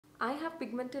I have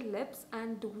pigmented lips,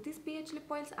 and do these pH lip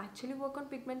oils actually work on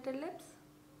pigmented lips?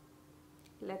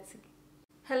 Let's see.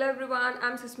 Hello everyone,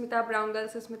 I'm Susmitha, Brown Girl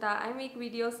Susmitha. I make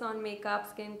videos on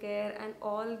makeup, skincare and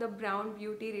all the brown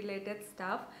beauty related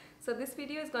stuff. So this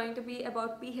video is going to be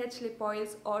about pH lip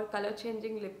oils or color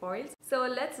changing lip oils. So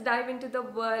let's dive into the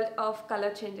world of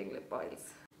color changing lip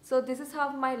oils. So this is how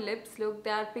my lips look.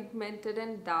 They are pigmented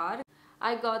and dark.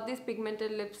 I got these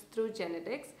pigmented lips through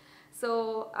genetics.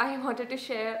 So I wanted to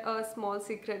share a small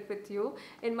secret with you.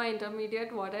 In my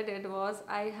intermediate, what I did was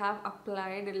I have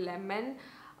applied lemon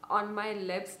on my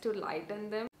lips to lighten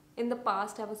them. In the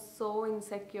past, I was so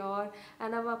insecure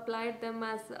and I've applied them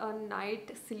as a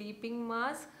night sleeping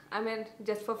mask. I mean,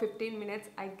 just for 15 minutes,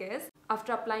 I guess.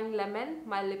 After applying lemon,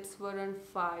 my lips were on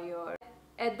fire.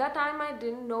 At that time, I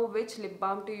didn't know which lip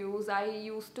balm to use. I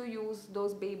used to use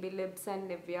those Baby Lips and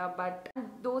Nivea, but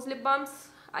those lip balms,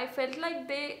 I felt like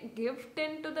they give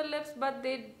tint to the lips, but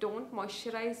they don't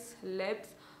moisturize lips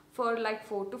for like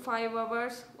 4 to 5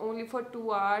 hours. Only for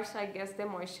 2 hours I guess they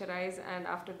moisturize, and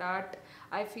after that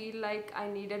I feel like I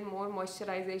needed more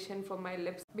moisturization for my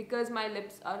lips because my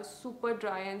lips are super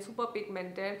dry and super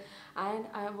pigmented and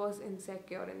I was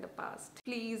insecure in the past.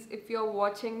 Please, if you're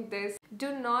watching this,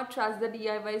 do not trust the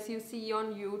DIYs you see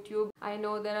on YouTube. I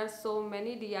know there are so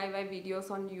many DIY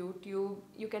videos on YouTube.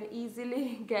 You can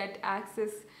easily get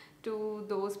access to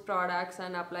those products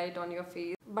and apply it on your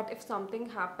face, but if something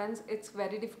happens, it's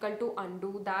very difficult to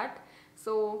undo that.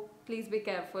 So please be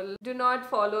careful. Do not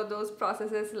follow those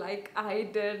processes like I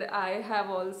did. I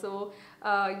have also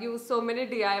used so many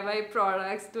DIY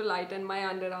products to lighten my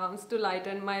underarms, to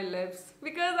lighten my lips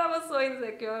because I was so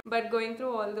insecure. But going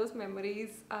through all those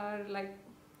memories are like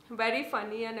very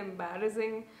funny and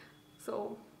embarrassing.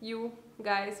 So you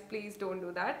guys, please don't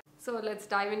do that. So let's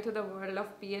dive into the world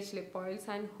of pH lip oils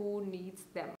and who needs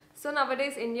them. So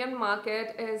nowadays Indian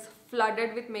market is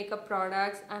flooded with makeup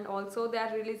products, and also they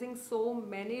are releasing so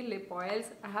many lip oils.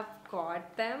 I have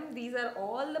got them. These are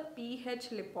all the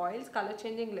pH lip oils, color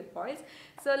changing lip oils.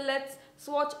 So let's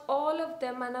swatch all of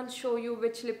them and I'll show you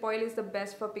which lip oil is the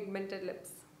best for pigmented lips.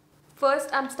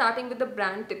 First, I'm starting with the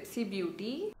brand Typsy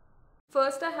Beauty.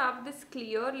 First, I have this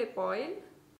clear lip oil.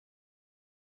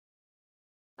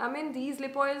 I mean, these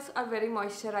lip oils are very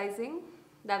moisturizing,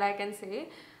 that I can say.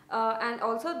 And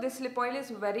also this lip oil is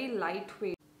very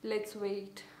lightweight. Let's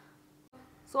wait.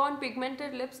 So on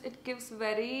pigmented lips, it gives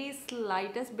very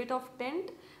slightest bit of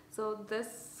tint. So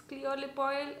this clear lip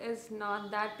oil is not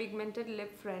that pigmented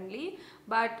lip friendly,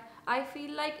 but I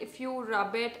feel like if you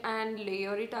rub it and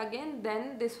layer it again,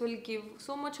 then this will give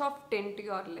so much of tint to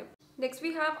your lip. Next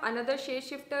we have another shade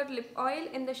shifter lip oil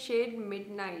in the shade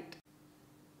Midnight.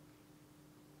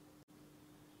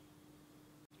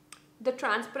 The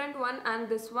transparent one and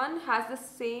this one has the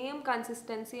same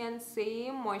consistency and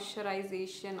same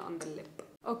moisturization on the lip.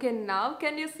 Okay, now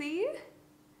can you see?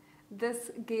 This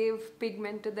gave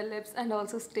pigment to the lips and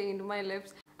also stained my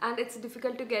lips, and it's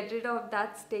difficult to get rid of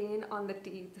that stain on the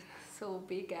teeth. So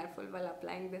be careful while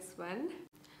applying this one.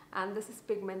 And this is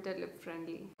pigmented lip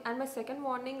friendly. And my second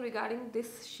warning regarding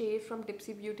this shade from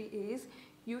Typsy Beauty is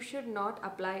you should not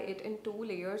apply it in 2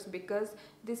 layers because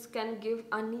this can give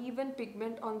uneven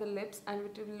pigment on the lips and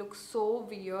it will look so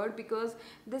weird because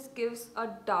this gives a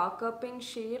darker pink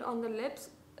shade on the lips.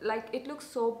 Like it looks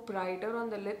so brighter on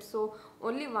the lips, so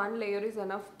only 1 layer is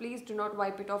enough. Please do not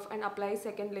wipe it off and apply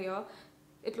second layer.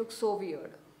 It looks so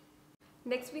weird.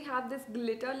 Next we have this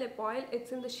glitter lip oil.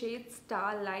 It's in the shade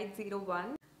Starlight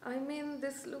 01. I mean,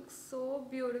 this looks so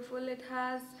beautiful. It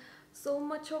has so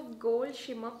much of gold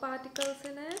shimmer particles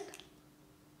in it.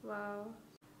 Wow.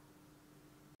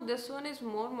 This one is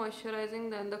more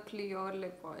moisturizing than the clear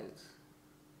lip oils.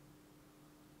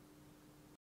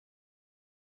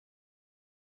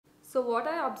 So what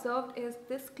I observed is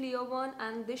this clear one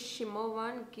and this shimmer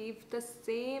one give the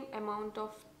same amount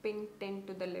of pink tint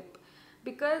to the lip,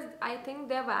 because I think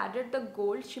they've added the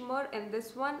gold shimmer in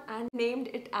this one and named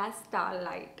it as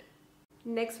Starlight.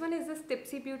 Next one is this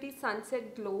Typsy Beauty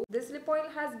Sunset Glow. This lip oil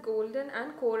has golden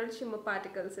and coral shimmer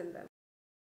particles in them.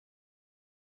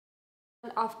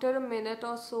 And after a minute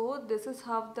or so, this is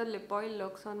how the lip oil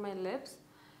looks on my lips.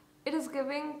 It is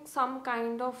giving some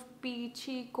kind of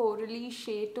peachy corally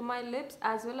shade to my lips,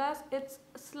 as well as it's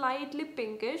slightly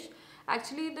pinkish.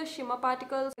 Actually, the shimmer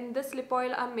particles in this lip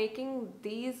oil are making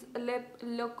these lips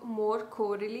look more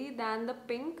corally than the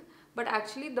pink. But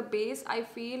actually the base I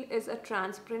feel is a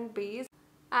transparent base.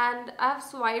 And I've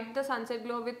swiped the Sunset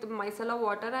Glow with micellar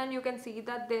water and you can see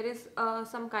that there is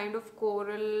some kind of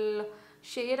coral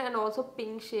shade and also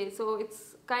pink shade. So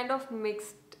it's kind of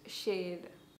mixed shade.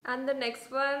 And the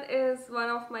next one is one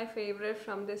of my favorite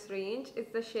from this range.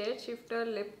 It's the Shade Shifter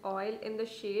Lip Oil in the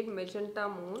shade Magenta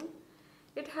Moon.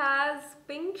 It has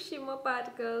pink shimmer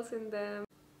particles in them.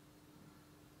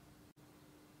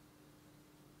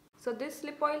 So this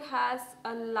lip oil has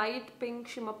a light pink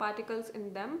shimmer particles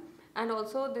in them, and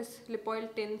also this lip oil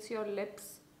tints your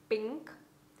lips pink.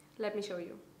 Let me show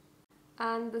you.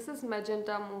 And this is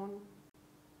Magenta Moon.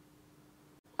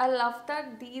 I love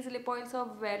that these lip oils are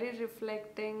very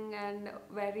reflecting and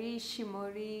very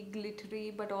shimmery, glittery,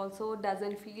 but also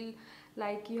doesn't feel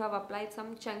like you have applied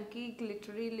some chunky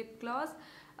glittery lip gloss.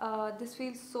 This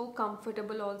feels so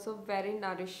comfortable, also very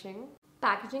nourishing.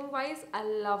 Packaging wise, I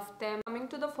love them. Coming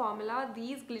to the formula,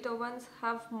 these glitter ones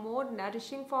have more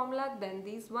nourishing formula than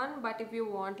these one, but if you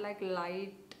want like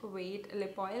lightweight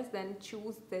lip oils, then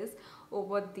choose this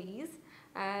over these.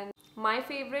 And my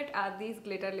favorite are these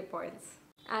glitter lip oils.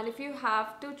 And if you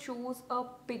have to choose a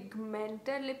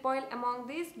pigmented lip oil among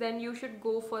these, then you should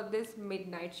go for this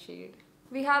midnight shade.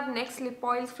 We have next lip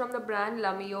oils from the brand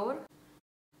Mior.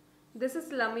 This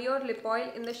is Mior lip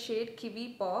oil in the shade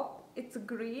Kiwi Pop. It's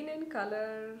green in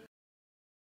color.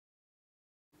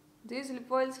 These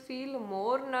lip oils feel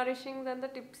more nourishing than the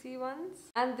Tipsy ones.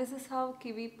 And this is how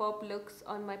Kiwi Pop looks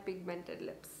on my pigmented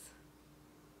lips.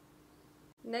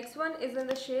 Next one is in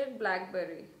the shade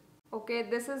Blackberry. Okay,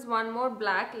 this is one more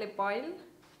black lip oil.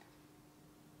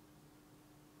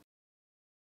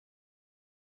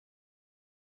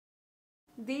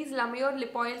 These Mior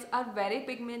lip oils are very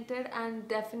pigmented and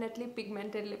definitely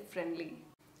pigmented lip friendly.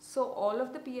 So all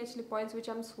of the pH lip oils which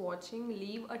I'm swatching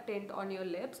leave a tint on your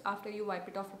lips after you wipe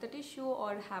it off with a tissue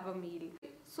or have a meal.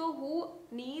 So who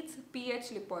needs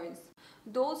pH lip oils?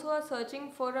 Those who are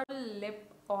searching for a lip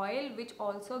oil which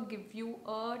also give you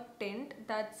a tint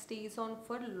that stays on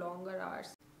for longer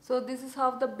hours. So this is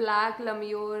how the black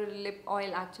Mior lip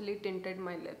oil actually tinted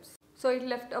my lips. So it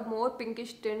left a more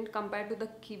pinkish tint compared to the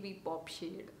Kiwi Pop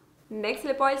shade. Next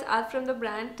lip oils are from the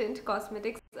brand Tint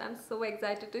Cosmetics. I'm so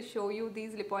excited to show you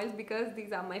these lip oils because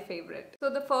these are my favorite. So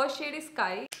the first shade is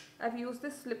Sky. I've used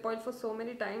this lip oil for so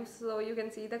many times, so you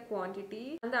can see the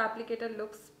quantity, and the applicator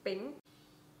looks pink.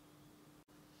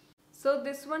 So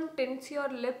this one tints your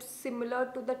lips similar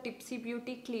to the Tipsy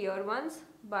Beauty clear ones,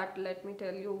 but let me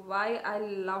tell you why I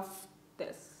love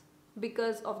this.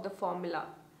 Because of the formula.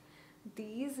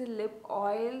 These lip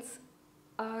oils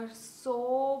are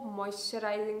so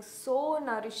moisturizing, so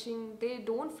nourishing. They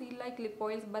don't feel like lip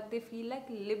oils, but they feel like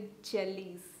lip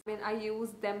jellies. When I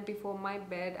use them before my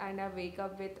bed and I wake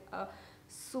up with a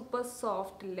super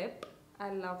soft lip, I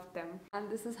love them.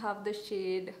 And this is how the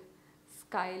shade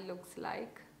Sky looks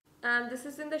like. And this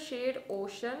is in the shade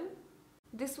Ocean.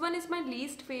 This one is my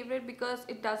least favorite because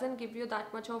it doesn't give you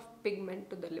that much of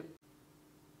pigment to the lip.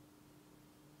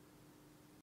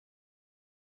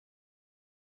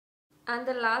 And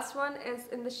the last one is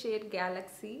in the shade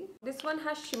Galaxy. This one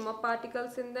has shimmer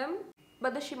particles in them,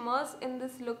 but the shimmers in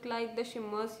this look like the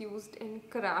shimmers used in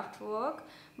craft work,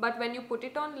 but when you put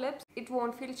it on lips, it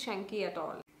won't feel chunky at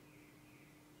all.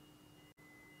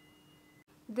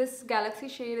 This Galaxy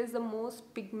shade is the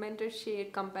most pigmented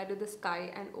shade compared to the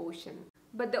Sky and Ocean.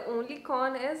 But the only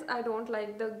con is I don't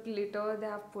like the glitter they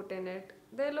have put in it.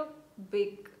 They look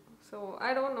big. So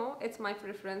I don't know, it's my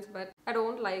preference, but I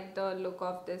don't like the look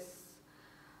of this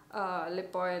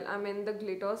lip oil. I mean, the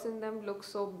glitters in them look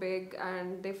so big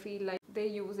and they feel like they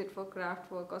use it for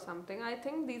craft work or something. I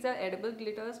think these are edible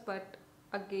glitters, but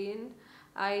again,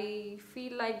 I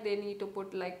feel like they need to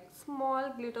put like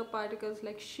small glitter particles,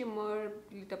 like shimmer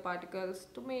glitter particles,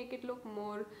 to make it look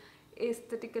more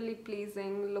aesthetically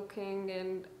pleasing looking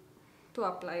and to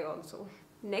apply also.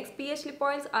 Next pH lip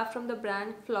oils are from the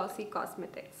brand Flossy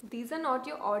Cosmetics. These are not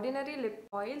your ordinary lip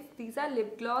oils. These are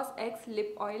lip gloss X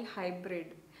lip oil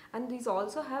hybrid. And these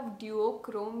also have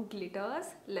duochrome glitters.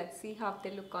 Let's see how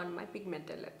they look on my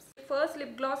pigmented lips. The first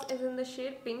lip gloss is in the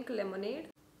shade Pink Lemonade.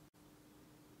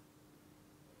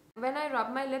 When I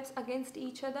rub my lips against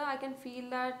each other, I can feel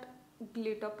that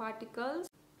glitter particles,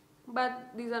 but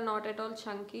these are not at all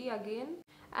chunky again.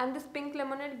 And this Pink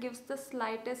Lemonade gives the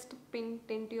slightest pink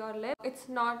tint to your lip. It's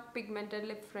not pigmented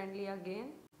lip friendly again.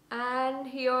 And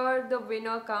here the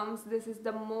winner comes. This is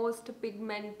the most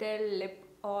pigmented lip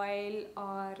oil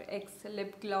or X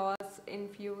lip gloss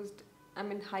infused,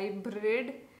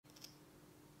 hybrid.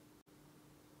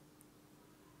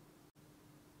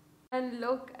 And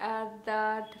look at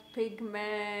that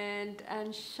pigment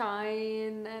and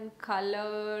shine and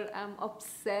color. I'm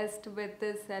obsessed with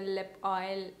this lip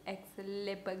oil X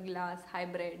lip gloss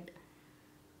hybrid.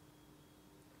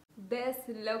 This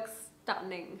looks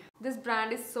stunning. This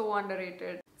brand is so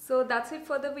underrated. So that's it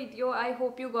for the video. I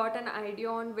hope you got an idea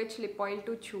on which lip oil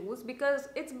to choose, because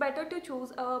it's better to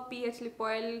choose a pH lip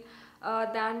oil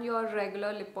than your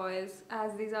regular lip oils,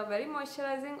 as these are very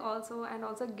moisturizing also, and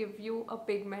also give you a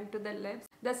pigment to the lips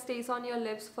that stays on your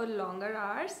lips for longer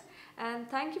hours. And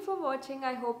thank you for watching.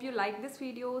 I hope you like this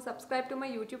video. Subscribe to my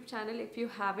YouTube channel if you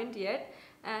haven't yet,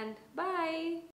 and bye.